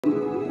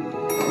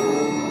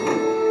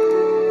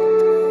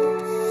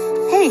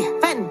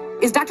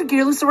Is Dr.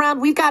 Gearloose around?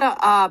 We've got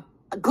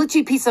a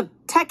glitchy piece of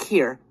tech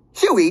here.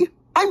 Huey,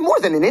 I'm more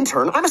than an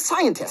intern. I'm a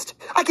scientist.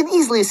 I can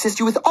easily assist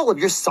you with all of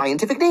your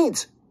scientific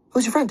needs.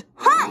 Who's your friend?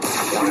 Hi!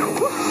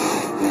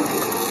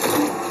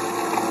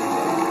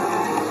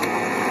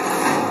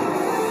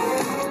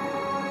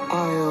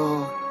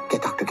 I'll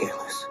get Dr.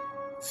 Gearloose.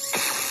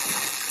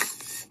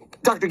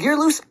 Dr.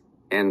 Gearloose,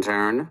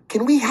 Intern?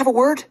 can we have a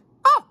word?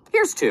 Oh,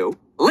 here's two.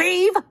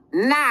 Leave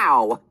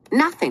now.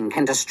 Nothing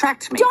can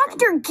distract me.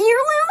 Dr.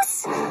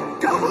 Gearloose?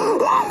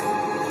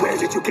 Where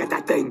did you get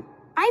that thing?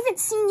 I haven't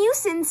seen you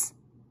since...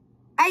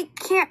 I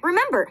can't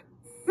remember.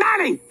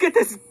 Manny, get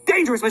this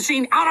dangerous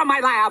machine out of my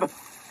lab.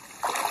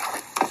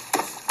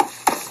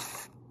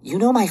 You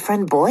know my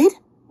friend Boyd?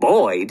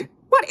 Boyd?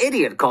 What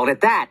idiot called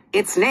it that?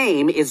 Its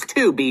name is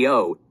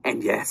 2BO.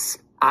 And yes,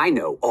 I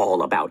know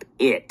all about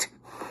it.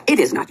 It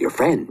is not your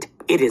friend.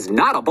 It is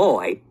not a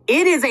boy.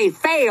 It is a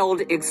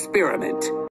failed experiment.